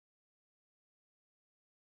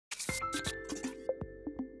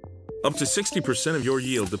Up to 60% of your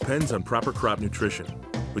yield depends on proper crop nutrition,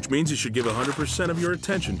 which means you should give 100% of your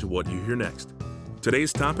attention to what you hear next.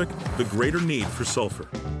 Today's topic, the greater need for sulfur.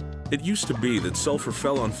 It used to be that sulfur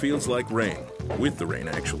fell on fields like rain, with the rain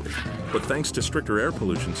actually. But thanks to stricter air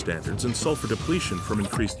pollution standards and sulfur depletion from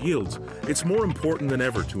increased yields, it's more important than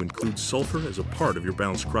ever to include sulfur as a part of your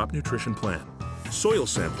balanced crop nutrition plan. Soil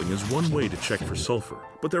sampling is one way to check for sulfur,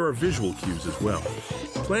 but there are visual cues as well.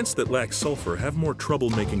 Plants that lack sulfur have more trouble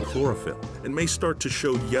making chlorophyll and may start to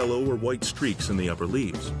show yellow or white streaks in the upper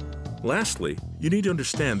leaves. Lastly, you need to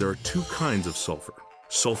understand there are two kinds of sulfur,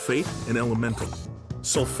 sulfate and elemental.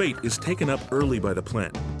 Sulfate is taken up early by the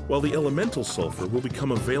plant, while the elemental sulfur will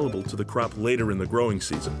become available to the crop later in the growing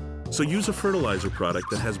season. So use a fertilizer product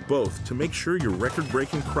that has both to make sure your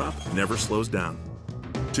record-breaking crop never slows down.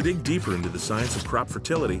 To dig deeper into the science of crop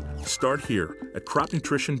fertility, start here at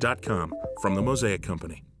cropnutrition.com from the Mosaic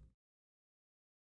Company.